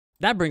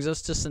That brings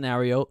us to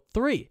scenario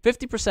 3.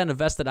 50% of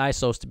vested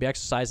ISOs to be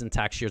exercised in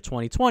tax year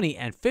 2020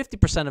 and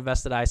 50% of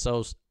vested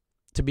ISOs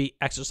to be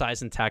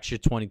exercised in tax year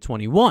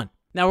 2021.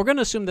 Now, we're going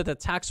to assume that the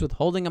tax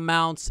withholding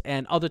amounts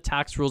and other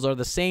tax rules are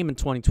the same in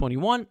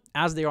 2021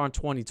 as they are in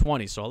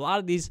 2020. So a lot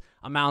of these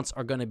amounts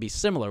are going to be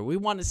similar. We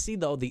want to see,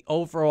 though, the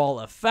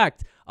overall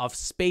effect of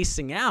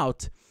spacing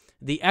out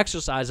the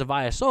exercise of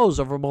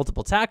ISOs over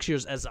multiple tax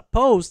years as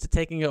opposed to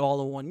taking it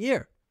all in 1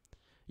 year.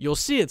 You'll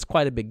see it's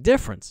quite a big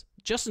difference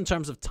just in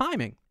terms of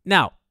timing.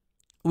 Now,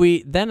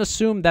 we then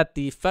assume that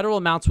the federal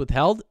amounts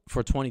withheld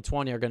for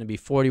 2020 are going to be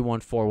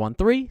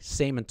 41,413,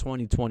 same in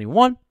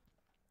 2021.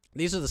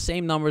 These are the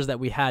same numbers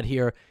that we had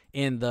here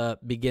in the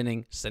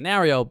beginning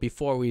scenario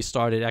before we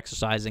started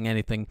exercising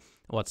anything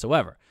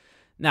whatsoever.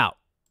 Now,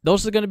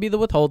 those are going to be the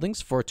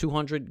withholdings for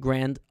 200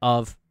 grand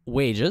of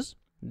wages.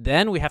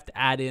 Then we have to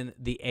add in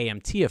the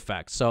AMT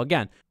effect. So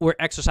again, we're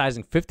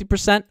exercising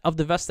 50% of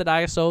the vested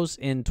ISOs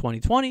in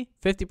 2020,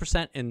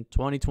 50% in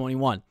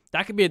 2021.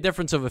 That could be a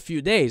difference of a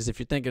few days if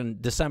you're thinking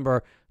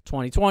December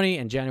 2020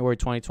 and January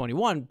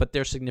 2021, but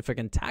there's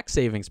significant tax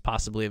savings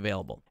possibly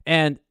available.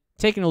 And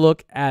taking a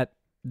look at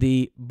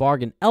the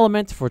bargain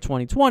element for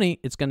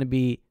 2020, it's going to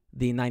be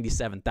the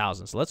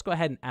 97,000. So let's go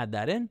ahead and add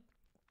that in.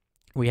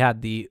 We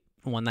had the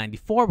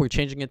 194. We're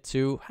changing it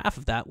to half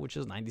of that, which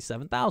is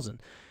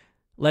 97,000.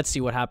 Let's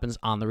see what happens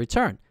on the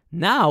return.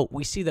 Now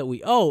we see that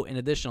we owe an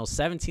additional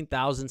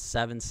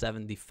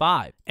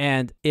 $17,775.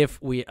 And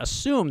if we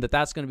assume that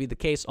that's going to be the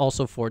case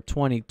also for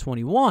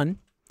 2021,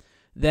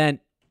 then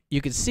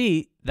you can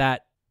see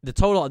that the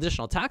total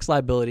additional tax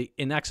liability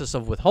in excess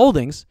of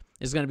withholdings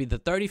is going to be the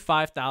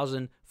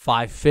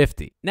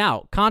 $35,550.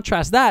 Now,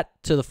 contrast that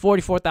to the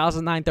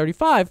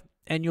 $44,935,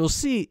 and you'll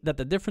see that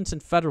the difference in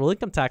federal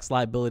income tax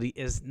liability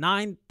is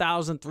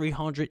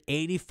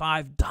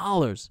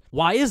 $9,385.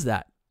 Why is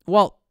that?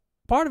 Well,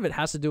 part of it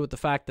has to do with the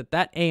fact that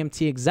that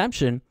AMT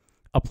exemption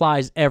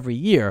applies every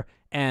year,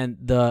 and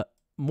the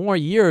more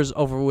years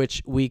over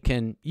which we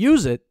can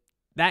use it,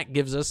 that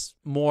gives us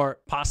more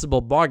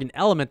possible bargain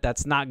element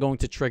that's not going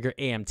to trigger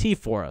AMT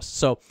for us.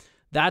 So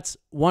that's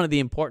one of the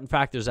important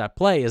factors at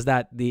play, is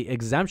that the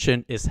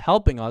exemption is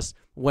helping us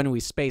when we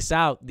space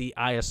out the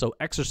ISO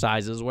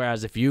exercises,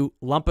 whereas if you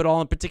lump it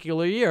all in a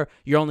particular year,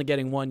 you're only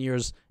getting 1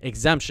 year's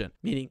exemption,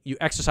 meaning you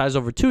exercise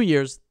over 2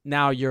 years,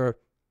 now you're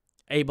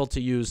able to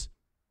use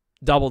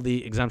double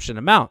the exemption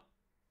amount,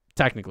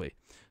 technically.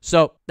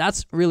 So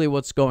that's really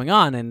what's going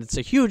on, and it's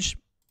a huge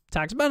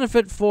tax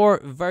benefit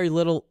for very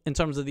little in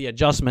terms of the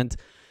adjustment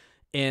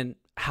in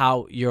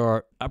how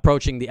you're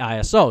approaching the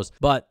ISOs.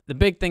 But the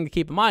big thing to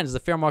keep in mind is the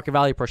fair market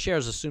value per share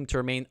is assumed to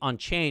remain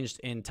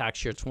unchanged in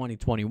tax year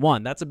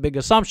 2021. That's a big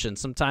assumption.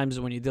 Sometimes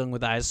when you're dealing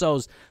with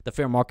ISOs, the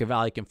fair market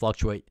value can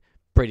fluctuate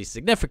pretty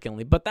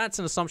significantly, but that's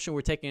an assumption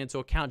we're taking into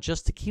account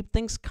just to keep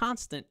things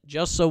constant,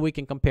 just so we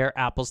can compare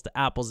apples to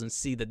apples and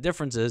see the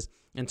differences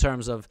in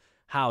terms of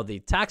how the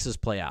taxes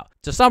play out.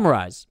 To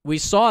summarize, we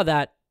saw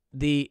that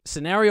the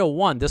scenario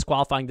 1,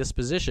 disqualifying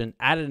disposition,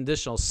 added an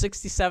additional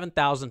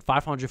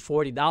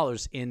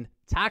 $67,540 in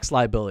tax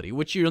liability,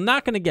 which you're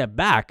not going to get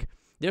back.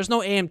 There's no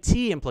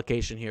AMT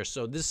implication here,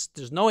 so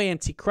there's no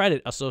AMT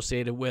credit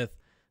associated with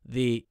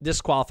the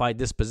disqualified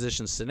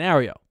disposition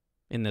scenario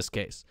in this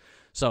case.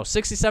 So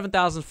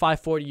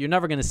 $67,540, you're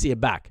never going to see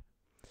it back.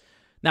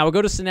 Now we'll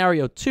go to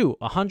scenario 2,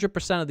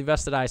 100% of the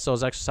vested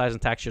ISOs exercised in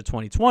tax year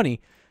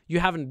 2020. You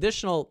have an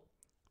additional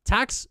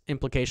tax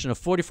implication of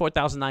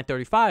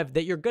 $44,935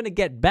 that you're going to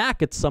get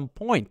back at some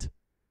point.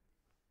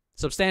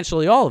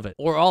 Substantially all of it,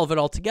 or all of it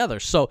altogether.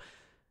 So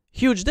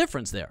huge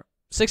difference there.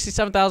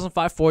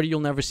 $67,540 you'll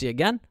never see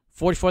again.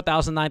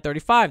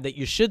 $44,935 that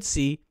you should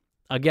see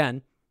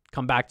again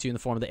come back to you in the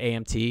form of the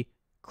AMT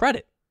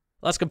credit.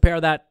 Let's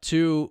compare that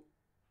to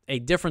a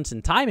difference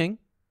in timing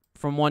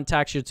from one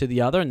tax year to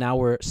the other. Now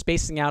we're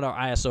spacing out our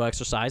ISO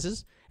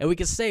exercises, and we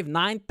can save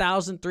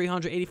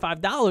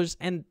 $9,385,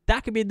 and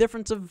that could be a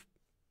difference of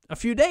a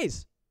few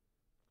days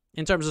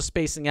in terms of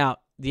spacing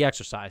out the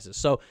exercises.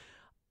 So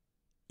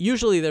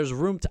usually there's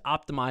room to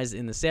optimize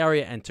in this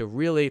area and to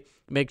really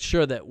make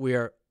sure that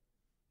we're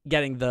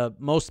getting the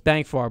most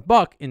bang for our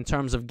buck in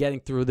terms of getting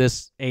through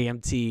this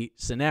AMT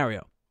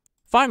scenario.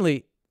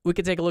 Finally, we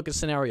could take a look at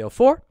scenario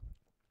 4,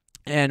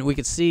 and we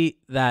could see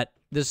that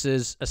this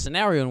is a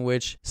scenario in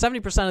which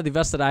 70% of the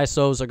vested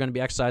ISOs are going to be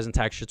exercised in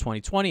tax year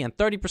 2020 and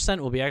 30%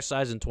 will be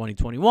exercised in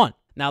 2021.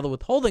 Now, the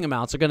withholding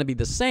amounts are going to be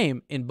the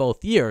same in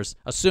both years,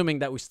 assuming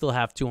that we still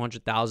have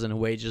 $200,000 in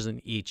wages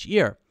in each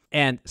year.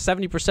 And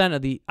 70%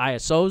 of the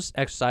ISOs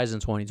exercised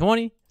in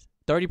 2020,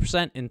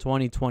 30% in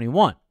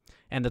 2021.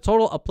 And the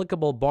total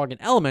applicable bargain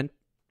element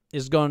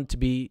is going to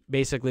be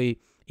basically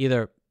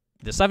either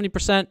the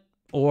 70%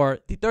 or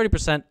the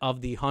 30%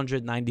 of the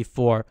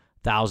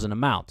 $194,000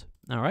 amount.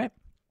 All right.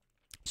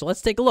 So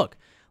let's take a look.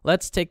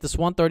 Let's take this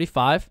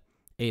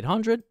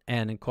 $135,800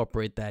 and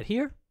incorporate that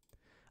here.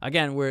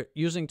 Again, we're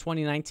using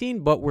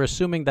 2019, but we're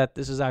assuming that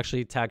this is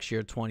actually tax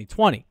year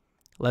 2020.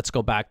 Let's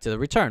go back to the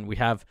return. We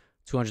have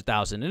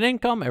 $200,000 in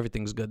income.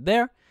 Everything's good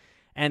there.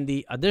 And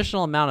the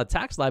additional amount of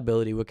tax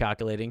liability we're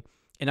calculating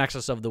in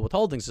excess of the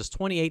withholdings is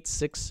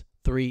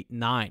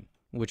 28,639,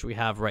 which we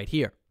have right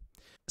here.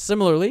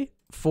 Similarly,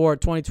 for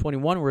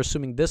 2021, we're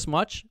assuming this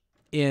much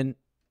in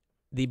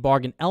the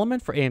bargain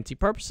element for AMT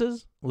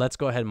purposes. Let's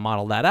go ahead and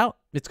model that out.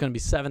 It's going to be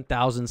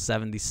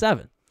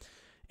 7,077.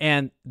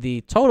 And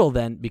the total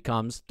then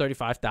becomes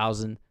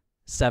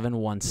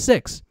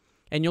 35,716.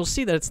 And you'll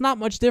see that it's not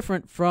much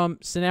different from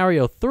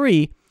scenario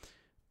 3,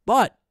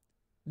 but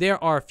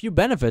there are a few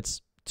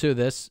benefits to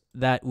this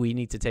that we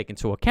need to take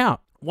into account.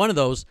 One of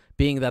those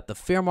being that the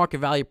fair market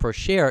value per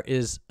share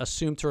is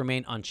assumed to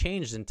remain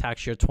unchanged in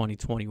tax year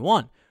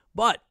 2021.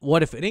 But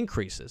what if it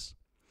increases?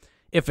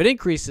 If it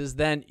increases,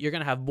 then you're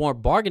going to have more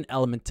bargain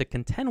element to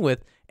contend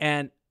with.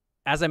 And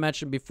as I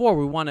mentioned before,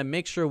 we want to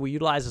make sure we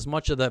utilize as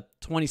much of the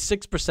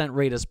 26%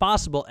 rate as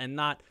possible and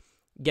not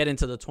get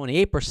into the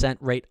 28%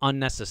 rate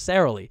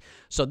unnecessarily.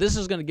 So this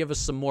is going to give us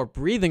some more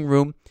breathing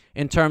room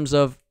in terms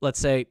of, let's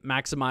say,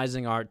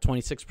 maximizing our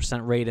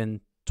 26% rate in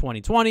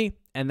 2020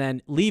 and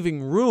then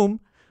leaving room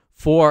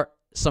for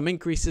some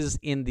increases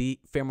in the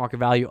fair market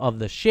value of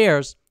the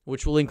shares,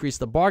 which will increase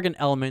the bargain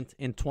element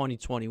in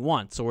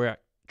 2021. So we're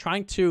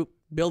trying to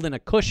build in a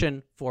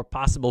cushion for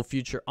possible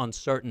future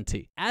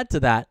uncertainty. Add to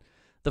that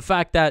the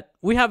fact that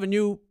we have a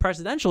new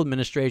presidential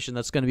administration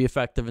that's going to be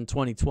effective in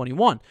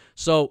 2021.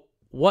 So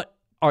what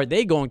are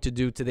they going to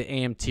do to the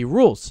AMT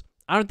rules?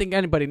 I don't think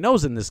anybody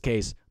knows in this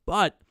case,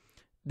 but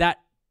that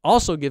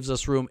also gives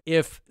us room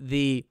if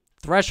the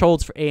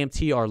thresholds for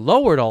AMT are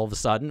lowered all of a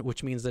sudden,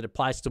 which means that it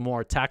applies to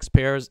more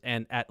taxpayers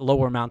and at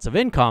lower amounts of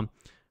income.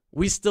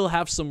 We still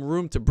have some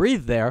room to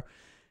breathe there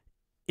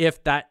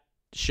if that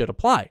should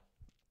apply.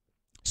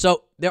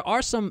 So there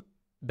are some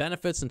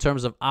benefits in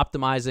terms of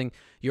optimizing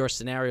your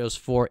scenarios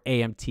for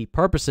AMT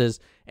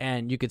purposes.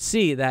 And you could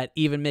see that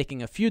even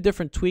making a few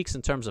different tweaks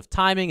in terms of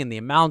timing and the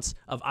amounts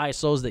of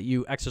ISOs that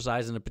you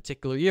exercise in a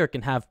particular year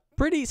can have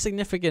pretty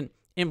significant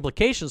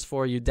implications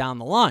for you down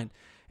the line.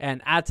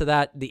 And add to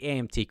that the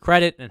AMT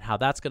credit and how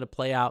that's going to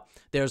play out.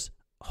 There's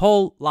a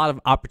whole lot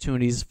of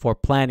opportunities for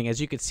planning. As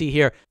you can see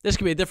here, this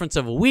could be a difference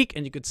of a week,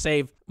 and you could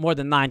save more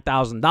than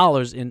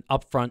 $9,000 in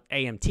upfront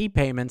AMT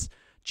payments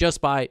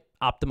just by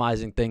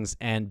optimizing things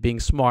and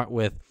being smart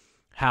with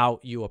how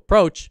you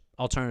approach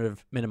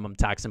alternative minimum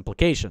tax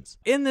implications.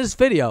 In this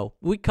video,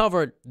 we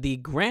covered the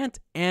grant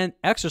and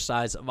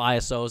exercise of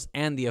ISOs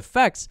and the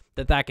effects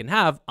that that can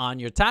have on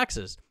your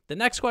taxes. The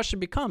next question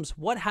becomes,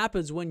 what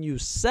happens when you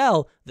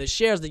sell the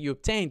shares that you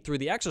obtained through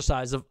the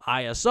exercise of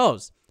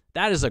ISOs?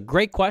 That is a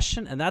great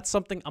question, and that's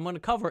something I'm going to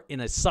cover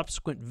in a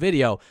subsequent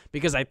video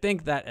because I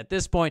think that at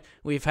this point,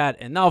 we've had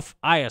enough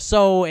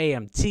ISO,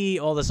 AMT,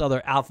 all this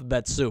other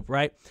alphabet soup,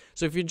 right?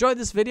 So if you enjoyed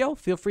this video,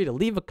 feel free to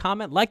leave a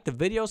comment, like the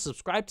video,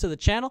 subscribe to the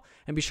channel,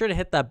 and be sure to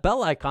hit that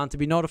bell icon to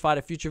be notified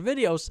of future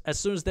videos as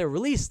soon as they're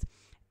released.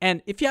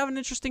 And if you have an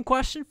interesting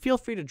question, feel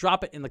free to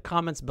drop it in the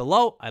comments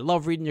below. I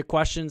love reading your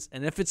questions,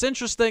 and if it's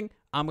interesting,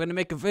 I'm going to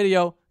make a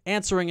video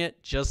answering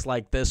it just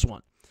like this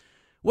one.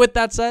 With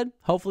that said,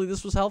 hopefully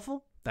this was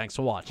helpful. Thanks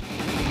for watching.